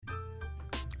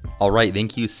All right,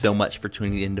 thank you so much for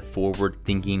tuning in to Forward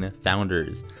Thinking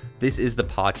Founders. This is the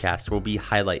podcast where we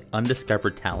highlight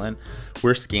undiscovered talent.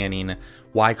 We're scanning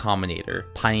Y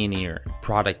Combinator, Pioneer,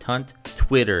 Product Hunt,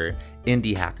 Twitter,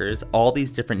 Indie Hackers, all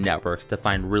these different networks to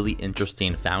find really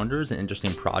interesting founders and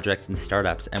interesting projects and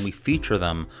startups, and we feature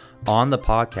them on the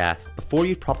podcast before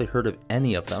you've probably heard of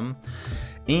any of them.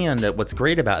 And what's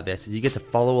great about this is you get to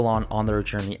follow along on their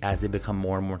journey as they become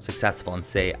more and more successful and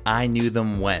say, I knew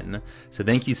them when. So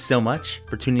thank you so much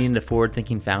for tuning in to Forward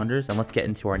Thinking Founders, and let's get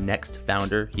into our next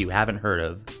founder you haven't heard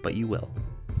of, but you will.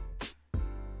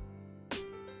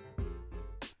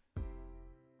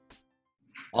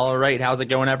 All right, how's it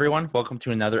going, everyone? Welcome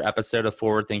to another episode of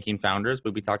Forward Thinking Founders,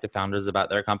 where we talk to founders about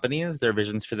their companies, their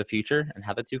visions for the future, and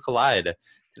how the two collide.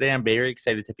 Today, I'm very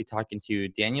excited to be talking to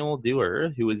Daniel Dewar,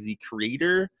 who is the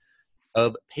creator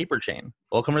of Paperchain.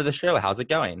 Welcome to the show. How's it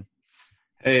going?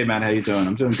 Hey, man. How you doing?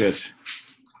 I'm doing good.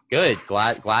 Good.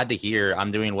 Glad to hear.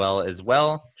 I'm doing well as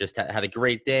well. Just had a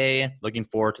great day. Looking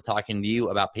forward to talking to you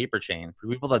about Paperchain. For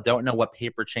people that don't know what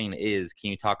Paperchain is,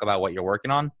 can you talk about what you're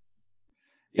working on?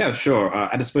 Yeah, sure.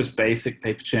 At its most basic,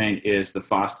 Paperchain is the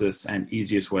fastest and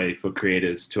easiest way for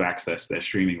creators to access their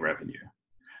streaming revenue.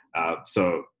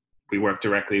 So we work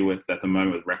directly at the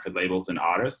moment with record labels and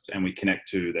artists, and we connect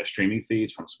to their streaming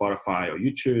feeds from Spotify or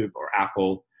YouTube or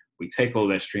Apple. We take all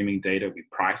their streaming data, we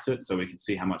price it so we can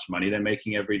see how much money they're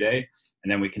making every day, and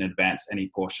then we can advance any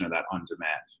portion of that on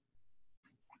demand.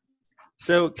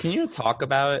 So can you talk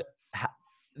about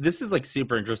this is like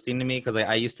super interesting to me because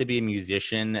I used to be a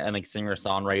musician and like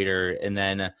singer-songwriter, and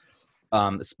then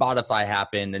Spotify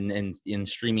happened and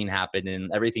streaming happened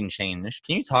and everything changed.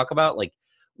 Can you talk about like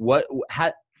what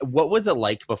was it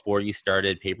like before you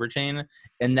started Paperchain,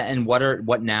 and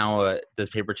what now does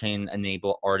Paperchain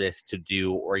enable artists to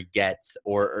do or get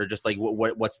or just like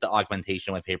what's the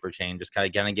augmentation with Paperchain? Just kind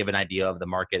of give an idea of the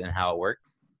market and how it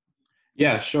works.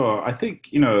 Yeah, sure. I think,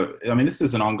 this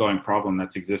is an ongoing problem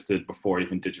that's existed before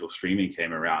even digital streaming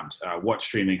came around. What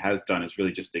streaming has done is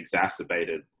really just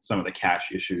exacerbated some of the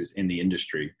cash issues in the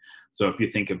industry. So if you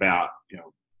think about,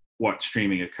 what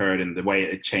streaming occurred and the way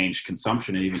it changed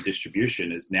consumption and even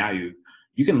distribution is now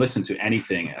you can listen to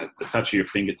anything at the touch of your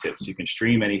fingertips. You can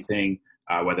stream anything,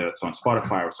 whether it's on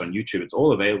Spotify or it's on YouTube, it's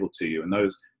all available to you. And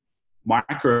those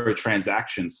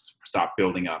microtransactions start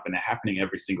building up, and they're happening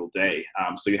every single day.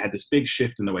 So you had this big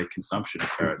shift in the way consumption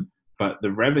occurred, but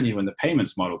the revenue and the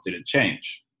payments model didn't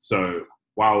change. So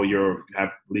while you have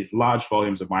these large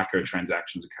volumes of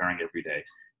microtransactions occurring every day,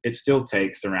 it still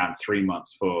takes around 3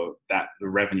 months for the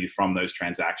revenue from those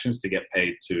transactions to get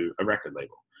paid to a record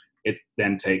label. It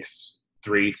then takes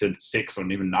 3 to 6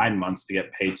 or even 9 months to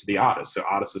get paid to the artist. So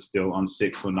artists are still on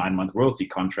 6 or 9 month royalty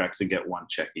contracts and get one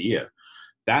check a year.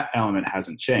 That element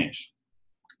hasn't changed.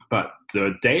 But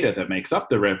the data that makes up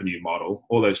the revenue model,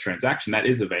 all those transactions, that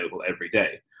is available every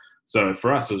day. So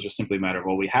for us, it was just simply a matter of,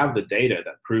 well, we have the data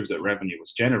that proves that revenue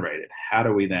was generated. How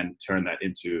do we then turn that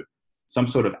into some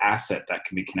sort of asset that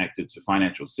can be connected to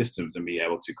financial systems and be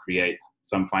able to create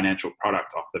some financial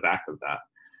product off the back of that?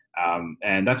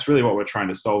 And that's really what we're trying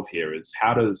to solve here is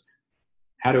how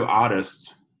do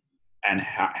artists and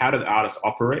how do the artists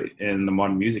operate in the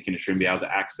modern music industry and be able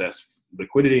to access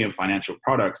liquidity and financial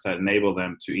products that enable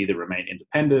them to either remain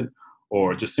independent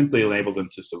or just simply enable them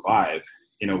to survive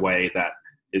in a way that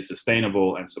is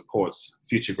sustainable and supports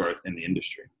future growth in the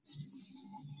industry.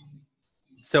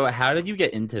 So how did you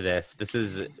get into this? This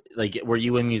is like, were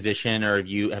you a musician or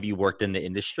have you worked in the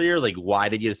industry, or like, why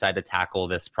did you decide to tackle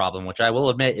this problem, which I will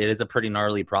admit it is a pretty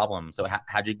gnarly problem. So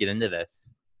how'd you get into this?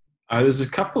 There's a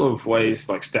couple of ways,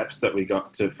 like steps that we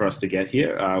got to for us to get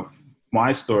here.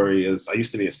 My story is I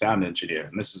used to be a sound engineer,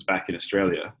 and this was back in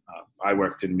Australia. I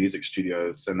worked in music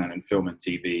studios and then in film and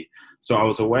TV. So I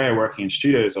was aware working in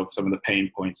studios of some of the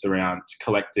pain points around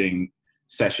collecting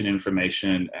session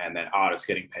information and then artists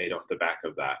getting paid off the back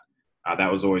of that.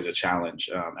 That was always a challenge.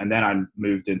 And then I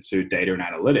moved into data and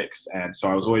analytics. And so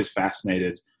I was always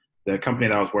fascinated. The company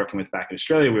that I was working with back in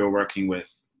Australia, we were working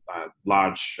with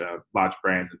large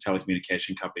brands and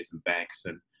telecommunication companies and banks,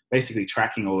 and basically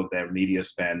tracking all of their media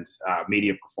spend,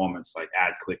 media performance, like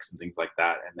ad clicks and things like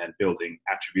that, and then building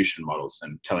attribution models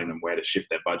and telling them where to shift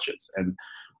their budgets. And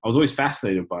I was always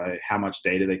fascinated by how much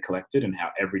data they collected and how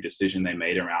every decision they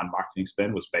made around marketing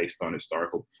spend was based on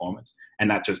historical performance.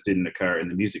 And that just didn't occur in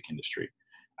the music industry.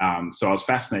 So I was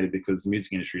fascinated because the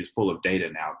music industry is full of data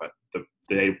now, but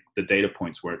the data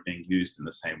points weren't being used in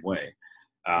the same way.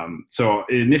 So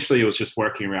initially it was just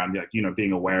working around,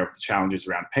 being aware of the challenges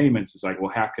around payments. It's like,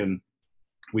 well, how can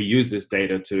we use this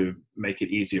data to make it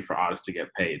easier for artists to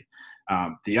get paid?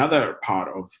 The other part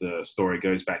of the story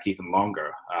goes back even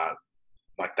longer.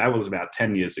 like that was about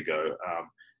 10 years ago.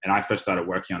 And I first started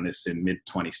working on this in mid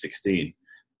 2016.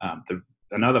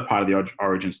 Another part of the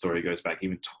origin story goes back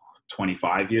even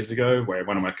 25 years ago, where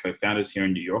one of my co-founders here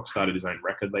in New York started his own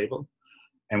record label.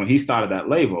 And when he started that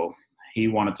label, he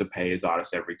wanted to pay his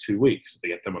artists every 2 weeks to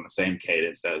get them on the same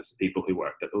cadence as people who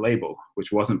worked at the label,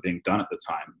 which wasn't being done at the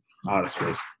time. Artists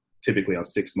were typically on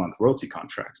 6-month royalty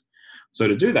contracts. So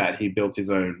to do that, he built his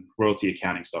own royalty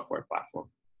accounting software platform.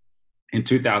 In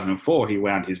 2004, he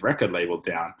wound his record label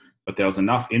down, but there was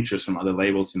enough interest from other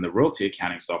labels in the royalty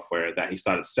accounting software that he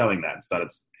started selling that and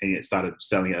started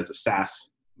selling it as a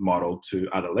SaaS model to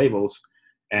other labels,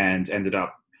 and ended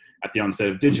up at the onset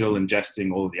of digital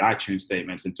ingesting all of the iTunes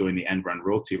statements and doing the end-run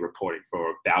royalty reporting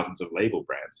for thousands of label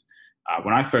brands.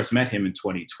 When I first met him in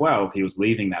 2012, he was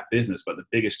leaving that business, but the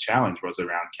biggest challenge was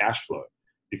around cash flow,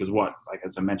 because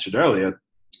as I mentioned earlier,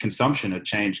 consumption had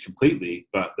changed completely,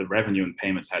 but the revenue and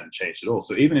payments hadn't changed at all.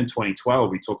 So even in 2012,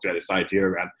 we talked about this idea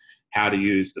around how to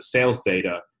use the sales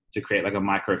data to create like a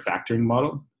micro factoring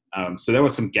model. So there were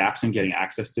some gaps in getting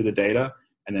access to the data,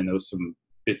 and then there was some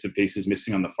bits and pieces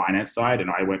missing on the finance side. And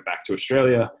I went back to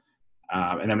Australia,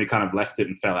 and then we kind of left it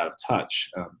and fell out of touch.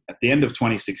 At the end of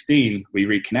 2016, we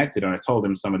reconnected, and I told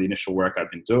him some of the initial work I've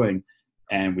been doing.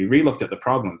 And we relooked at the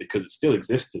problem because it still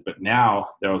existed, but now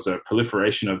there was a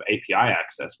proliferation of API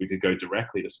access. We could go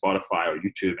directly to Spotify or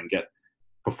YouTube and get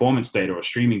performance data or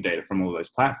streaming data from all those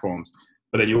platforms.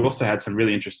 But then you also had some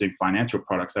really interesting financial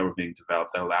products that were being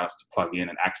developed that allowed us to plug in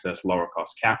and access lower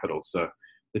cost capital. So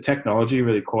the technology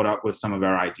really caught up with some of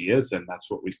our ideas, and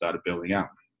that's what we started building out.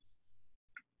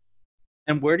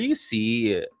 And where do you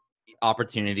see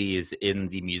opportunities in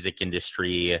the music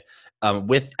industry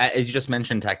with, as you just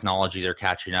mentioned, technologies are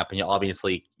catching up, and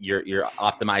you're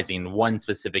optimizing one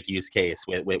specific use case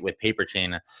with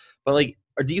Paperchain, but like,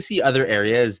 or do you see other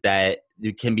areas that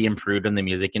can be improved in the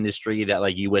music industry that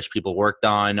like you wish people worked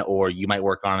on or you might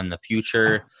work on in the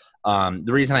future? The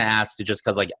reason I asked is just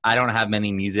because like I don't have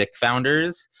many music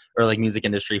founders or like music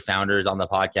industry founders on the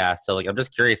podcast, so like I'm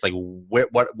just curious like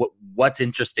what's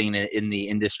interesting in the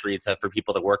industry for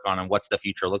people to work on, and what's the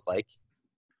future look like?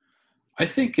 I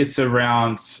think it's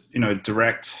around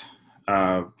direct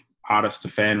artist to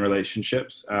fan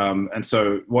relationships, and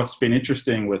so what's been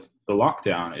interesting with the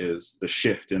lockdown is the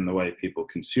shift in the way people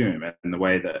consume and the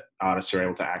way that artists are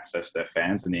able to access their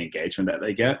fans and the engagement that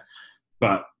they get,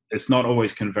 but it's not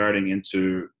always converting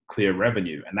into clear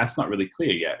revenue. And that's not really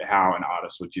clear yet, how an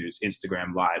artist would use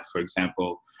Instagram Live. For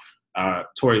example,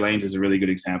 Tory Lanez is a really good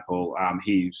example.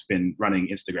 He's been running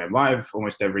Instagram Live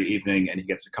almost every evening, and he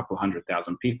gets a couple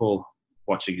 100,000 people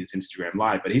watching his Instagram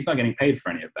Live, but he's not getting paid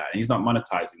for any of that. And he's not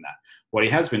monetizing that. What he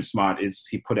has been smart is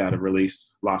he put out a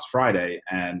release last Friday,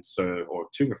 or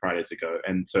 2 Fridays ago.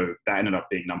 And so that ended up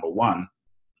being number one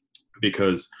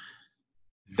because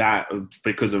of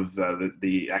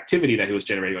the activity that he was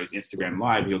generating on his Instagram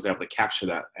Live. He was able to capture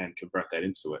that and convert that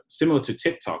into it. Similar to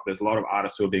TikTok, there's a lot of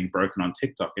artists who are being broken on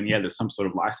TikTok, and there's some sort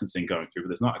of licensing going through, but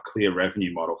there's not a clear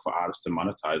revenue model for artists to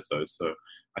monetize those. So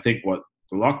I think what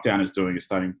the lockdown is doing is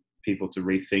starting people to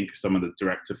rethink some of the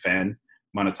direct to fan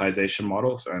monetization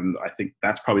models, and I think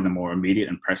that's probably the more immediate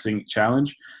and pressing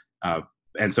challenge.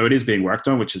 And so it is being worked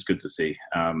on, which is good to see.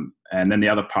 And then the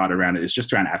other part around it is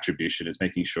just around attribution, is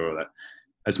making sure that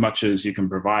as much as you can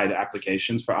provide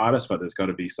applications for artists, but there's got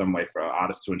to be some way for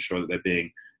artists to ensure that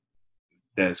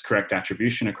there's correct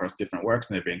attribution across different works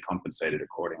and they're being compensated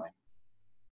accordingly.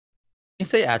 You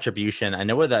say attribution, I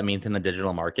know what that means in the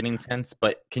digital marketing sense,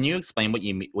 but can you explain what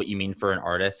you mean for an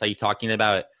artist? Are you talking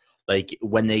about like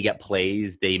when they get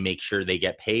plays, they make sure they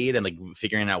get paid, and like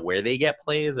figuring out where they get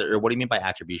plays, or what do you mean by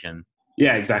attribution?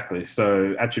 Yeah, exactly.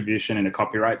 So attribution in a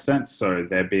copyright sense, so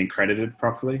they're being credited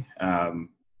properly.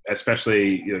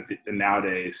 Especially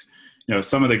nowadays,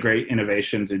 some of the great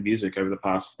innovations in music over the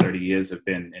past 30 years have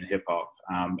been in hip hop,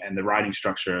 and the writing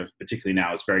structure, particularly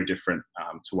now, is very different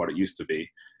to what it used to be,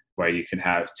 where you can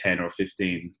have 10 or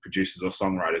 15 producers or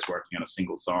songwriters working on a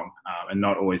single song, and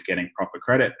not always getting proper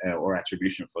credit or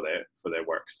attribution for their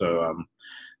work. So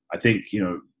I think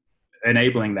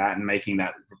enabling that and making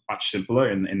that much simpler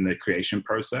in the creation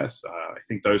process, I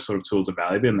think those sort of tools are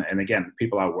valuable. And again,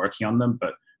 people are working on them,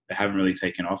 but they haven't really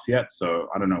taken off yet. So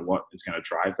I don't know what is going to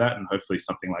drive that. And hopefully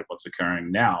something like what's occurring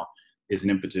now is an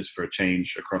impetus for a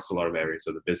change across a lot of areas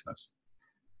of the business.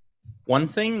 One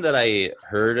thing that I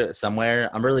heard somewhere,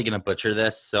 I'm really going to butcher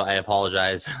this, so I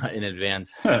apologize in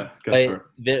advance. But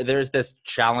there's this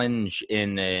challenge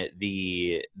in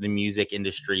the music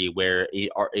industry where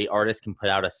a artist can put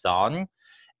out a song,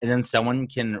 and then someone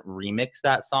can remix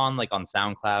that song, like on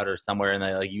SoundCloud or somewhere, and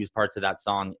they like use parts of that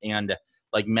song. And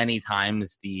like many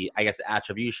times the, I guess,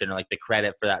 attribution or like the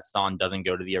credit for that song doesn't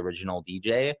go to the original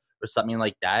DJ or something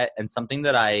like that. And something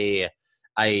that I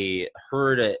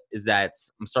heard is that,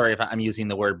 I'm sorry if I'm using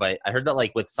the word, but I heard that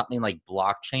like with something like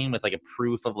blockchain, with like a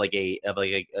proof of like a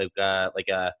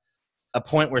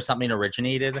point where something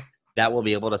originated, that will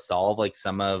be able to solve like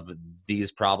some of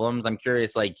these problems. I'm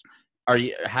curious, like,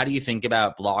 how do you think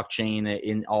about blockchain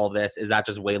in all of this? Is that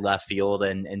just way left field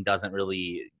and doesn't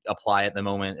really apply at the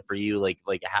moment for you? Like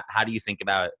how do you think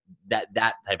about that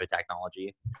type of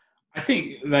technology? I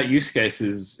think that use case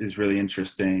is really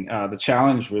interesting. The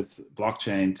challenge with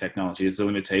blockchain technology is the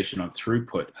limitation on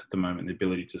throughput at the moment, the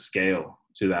ability to scale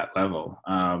to that level.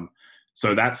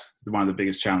 So that's one of the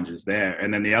biggest challenges there.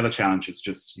 And then the other challenge is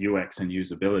just UX and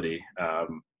usability.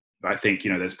 I think,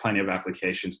 there's plenty of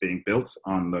applications being built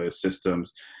on those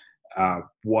systems.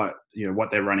 What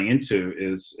they're running into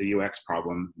is a UX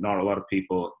problem. Not a lot of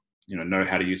people, know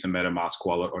how to use a MetaMask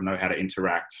wallet or know how to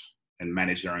interact and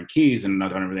manage their own keys, and I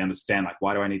don't really understand, like,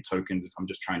 why do I need tokens if I'm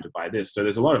just trying to buy this? So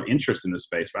there's a lot of interest in this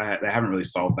space, but they haven't really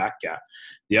solved that gap.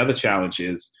 The other challenge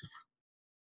is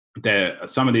that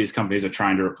some of these companies are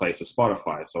trying to replace a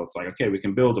Spotify. So it's like, okay, we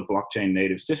can build a blockchain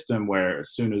native system where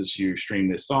as soon as you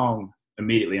stream this song,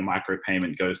 immediately a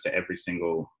micropayment goes to every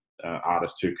single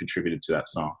artist who contributed to that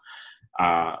song.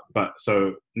 But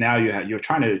so now you're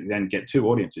trying to then get two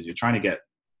audiences. You're trying to get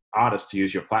artists to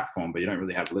use your platform, but you don't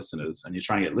really have listeners, and you're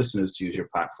trying to get listeners to use your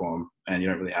platform, and you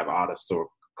don't really have artists or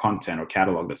content or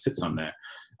catalog that sits on there.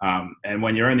 And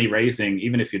when you're only raising,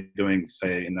 even if you're doing,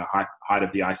 say, in the height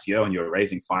of the ICO and you're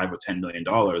raising $5 or $10 million,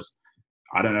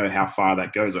 I don't know how far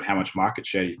that goes or how much market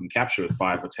share you can capture with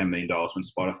 $5 or $10 million when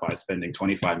Spotify is spending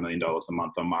 $25 million a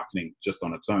month on marketing just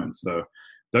on its own. So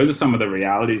those are some of the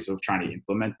realities of trying to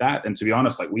implement that. And to be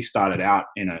honest, like, we started out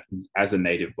as a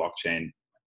native blockchain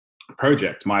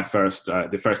project.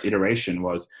 The first iteration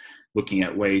was looking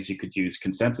at ways you could use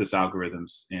consensus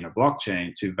algorithms in a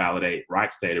blockchain to validate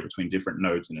rights data between different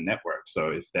nodes in a network.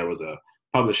 So if there was a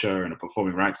publisher and a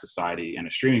performing rights society and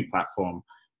a streaming platform,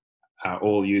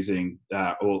 all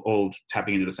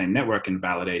tapping into the same network and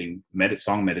validating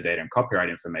song metadata and copyright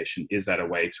information, is that a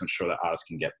way to ensure that artists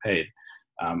can get paid?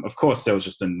 Of course, there was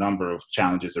just a number of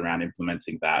challenges around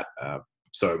implementing that.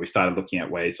 So we started looking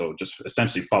at ways of just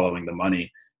essentially following the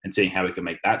money and seeing how we can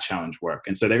make that challenge work.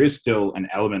 And so there is still an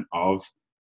element of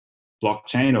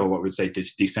blockchain, or what we'd say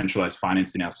decentralized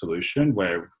finance, in our solution,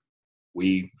 where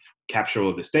we capture all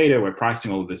of this data, we're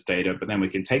pricing all of this data, but then we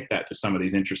can take that to some of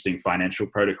these interesting financial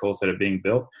protocols that are being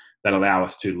built that allow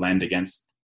us to lend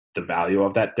against the value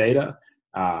of that data.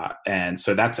 And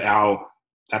so that's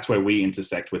where we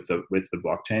intersect with the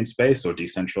blockchain space or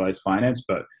decentralized finance,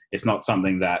 but it's not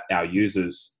something that our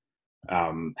users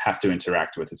have to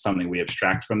interact with. It's something we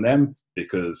abstract from them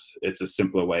because it's a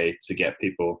simpler way to get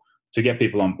people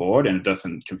on board, and it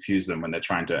doesn't confuse them when they're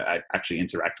trying to actually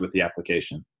interact with the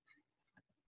application.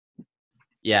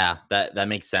 Yeah, that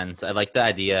makes sense. I like the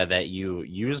idea that you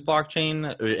use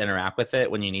blockchain or interact with it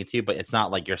when you need to, but it's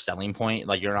not like your selling point.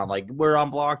 Like, you're not like, we're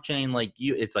on blockchain. Like,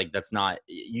 it's like, that's not,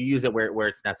 you use it where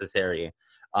it's necessary.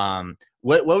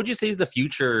 What would you say is the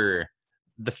future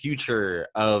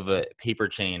of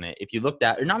Paperchain? If you looked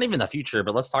at, or not even the future,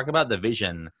 but let's talk about the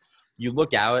vision. You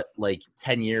look out like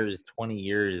 10 years, 20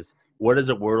 years, what does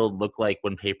the world look like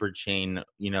when Paperchain,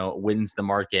 wins the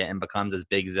market and becomes as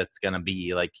big as it's going to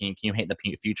be? Like, can you paint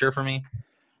the future for me?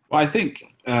 Well, I think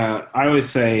I always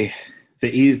say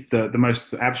the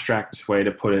most abstract way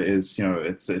to put it is,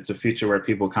 it's a future where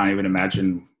people can't even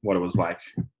imagine what it was like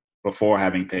before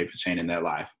having Paperchain in their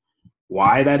life.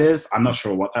 Why that is, I'm not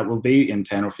sure what that will be in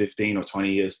 10 or 15 or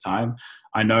 20 years time.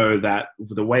 I know that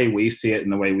the way we see it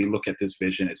and the way we look at this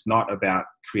vision, it's not about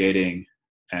creating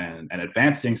an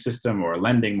advancing system or a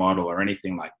lending model or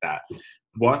anything like that.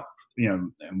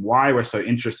 And why we're so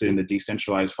interested in the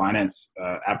decentralized finance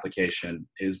application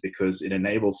is because it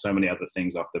enables so many other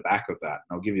things off the back of that.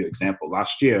 I'll give you an example.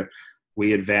 Last year,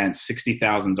 we advanced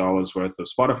 $60,000 worth of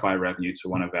Spotify revenue to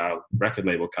one of our record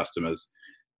label customers,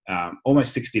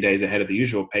 almost 60 days ahead of the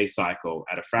usual pay cycle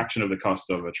at a fraction of the cost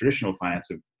of a traditional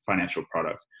financial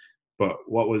product. But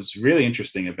what was really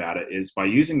interesting about it is by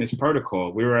using this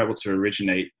protocol, we were able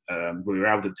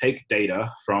to take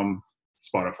data from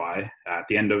Spotify. At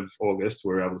the end of August,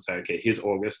 we were able to say, okay, here's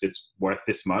August, it's worth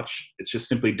this much. It's just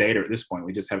simply data at this point.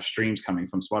 We just have streams coming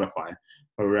from Spotify.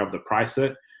 But we were able to price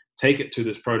it, take it to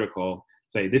this protocol,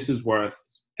 say this is worth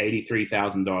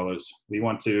 $83,000. We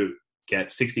want to get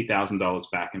 $60,000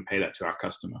 back and pay that to our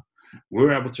customer. We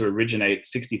were able to originate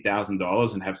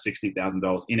 $60,000 and have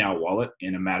 $60,000 in our wallet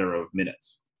in a matter of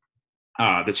minutes.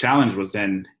 The challenge was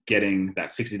then getting that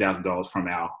 $60,000 from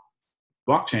our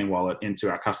blockchain wallet into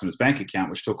our customer's bank account,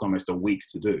 which took almost a week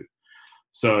to do.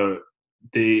 So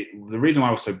the reason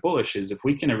why we're so bullish is if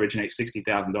we can originate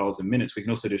 $60,000 in minutes, we can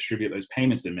also distribute those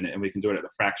payments in a minute, and we can do it at the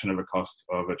fraction of a cost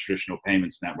of a traditional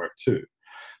payments network too.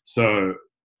 So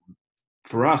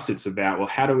for us, it's about, well,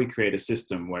 how do we create a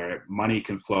system where money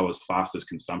can flow as fast as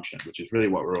consumption, which is really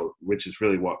what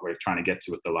we're trying to get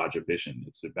to with the larger vision.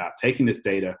 It's about taking this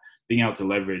data, being able to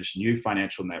leverage new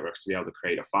financial networks to be able to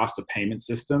create a faster payment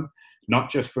system, not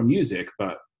just for music,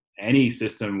 but any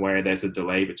system where there's a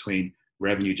delay between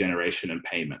revenue generation and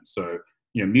payment. So,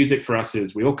 music for us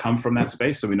is, we all come from that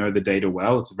space, so we know the data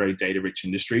well. It's a very data-rich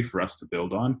industry for us to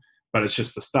build on, but it's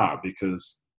just the start,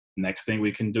 because next thing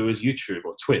we can do is YouTube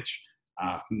or Twitch.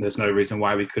 There's no reason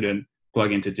why we couldn't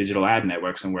plug into digital ad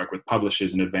networks and work with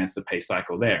publishers and advance the pay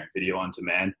cycle there, video on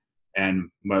demand and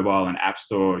mobile and app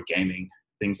store, gaming,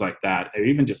 things like that, or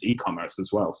even just e-commerce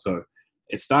as well. So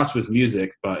it starts with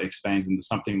music, but expands into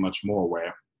something much more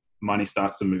where money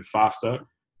starts to move faster,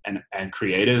 and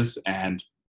creators and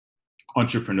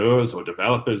entrepreneurs or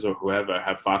developers or whoever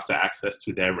have faster access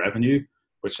to their revenue,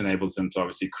 which enables them to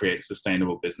obviously create a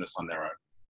sustainable business on their own.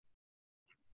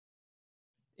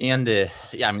 And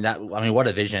what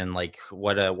a vision! Like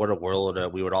what a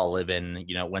world we would all live in,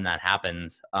 when that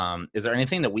happens. Is there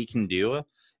anything that we can do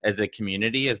as a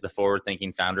community, as the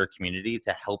forward-thinking founder community,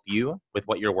 to help you with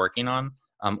what you're working on?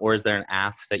 Or is there an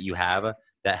ask that you have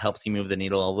that helps you move the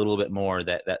needle a little bit more,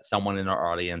 that someone in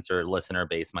our audience or listener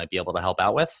base might be able to help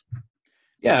out with?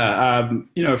 Yeah,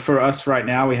 for us right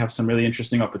now, we have some really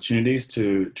interesting opportunities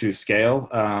to scale.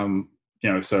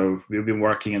 So we've been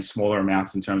working in smaller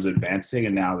amounts in terms of advancing,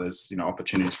 and now there's,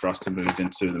 opportunities for us to move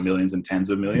into the millions and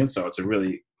tens of millions. So it's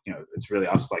really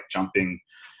us like jumping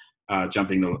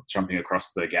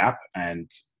across the gap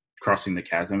and crossing the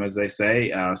chasm, as they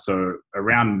say. So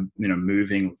around,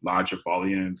 moving larger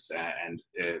volumes, and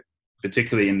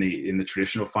particularly in the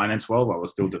traditional finance world, while we're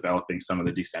still developing some of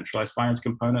the decentralized finance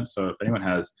components. So if anyone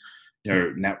has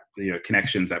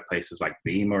connections at places like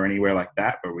Veeam or anywhere like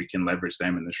that, where we can leverage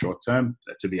them in the short term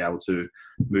to be able to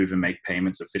move and make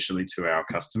payments efficiently to our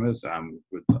customers,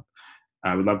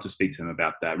 I would love to speak to them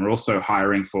about that. And we're also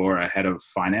hiring for a head of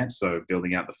finance, so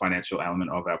building out the financial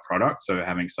element of our product. So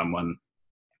having someone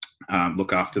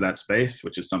look after that space,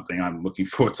 which is something I'm looking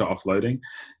forward to offloading.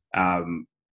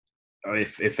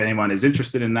 If anyone is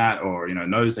interested in that, or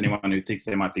knows anyone who thinks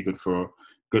they might be good for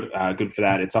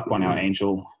that, it's up on our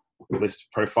Angel list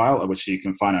profile, which you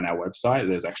can find on our website.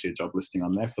 There's actually a job listing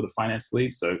on there for the finance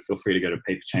lead, so feel free to go to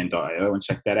paperchain.io and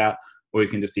check that out, or you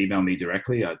can just email me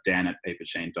directly at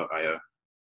dan@paperchain.io.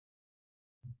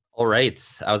 All right.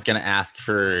 I was going to ask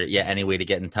for any way to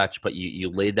get in touch, but you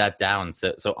laid that down.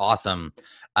 So awesome.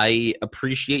 I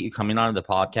appreciate you coming on the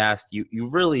podcast. You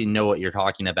really know what you're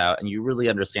talking about, and you really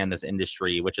understand this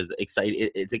industry, which is exciting.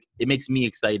 It makes me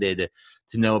excited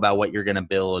to know about what you're going to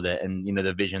build and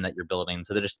the vision that you're building.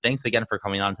 So just thanks again for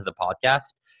coming on to the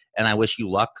podcast, and I wish you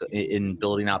luck in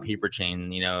building out Paperchain.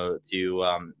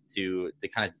 To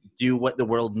kind of do what the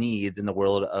world needs in the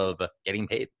world of getting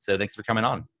paid. So thanks for coming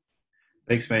on.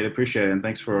 Thanks, mate. Appreciate it. And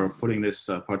thanks for putting this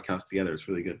podcast together. It's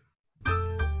really good.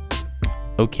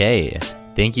 Okay.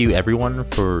 Thank you, everyone,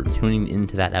 for tuning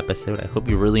into that episode. I hope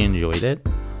you really enjoyed it.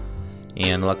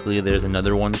 And luckily, there's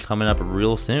another one coming up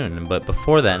real soon. But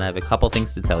before then, I have a couple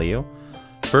things to tell you.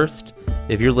 First,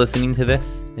 if you're listening to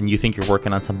this and you think you're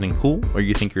working on something cool, or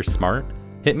you think you're smart,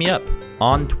 hit me up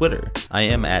on Twitter. I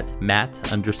am at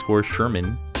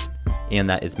Matt_Sherman, and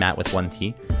that is Matt with 1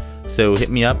 T. So hit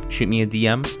me up, shoot me a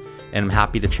DM. And I'm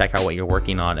happy to check out what you're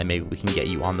working on, and maybe we can get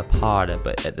you on the pod.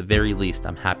 But at the very least,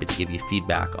 I'm happy to give you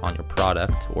feedback on your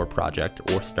product or project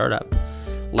or startup.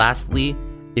 Lastly,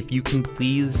 if you can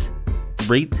please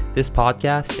rate this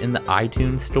podcast in the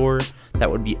iTunes store,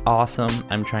 that would be awesome.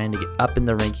 I'm trying to get up in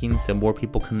the rankings so more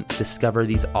people can discover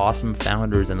these awesome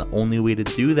founders. And the only way to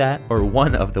do that, or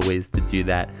one of the ways to do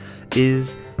that,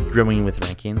 is growing with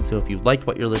rankings. So if you like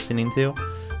what you're listening to,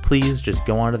 please just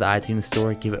go onto the iTunes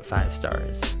store, give it 5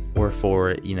 stars. Or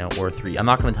 4, or 3. I'm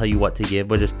not going to tell you what to give,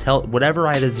 but just tell whatever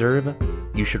I deserve,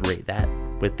 you should rate that.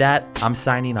 With that, I'm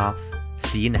signing off.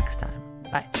 See you next time.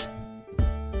 Bye.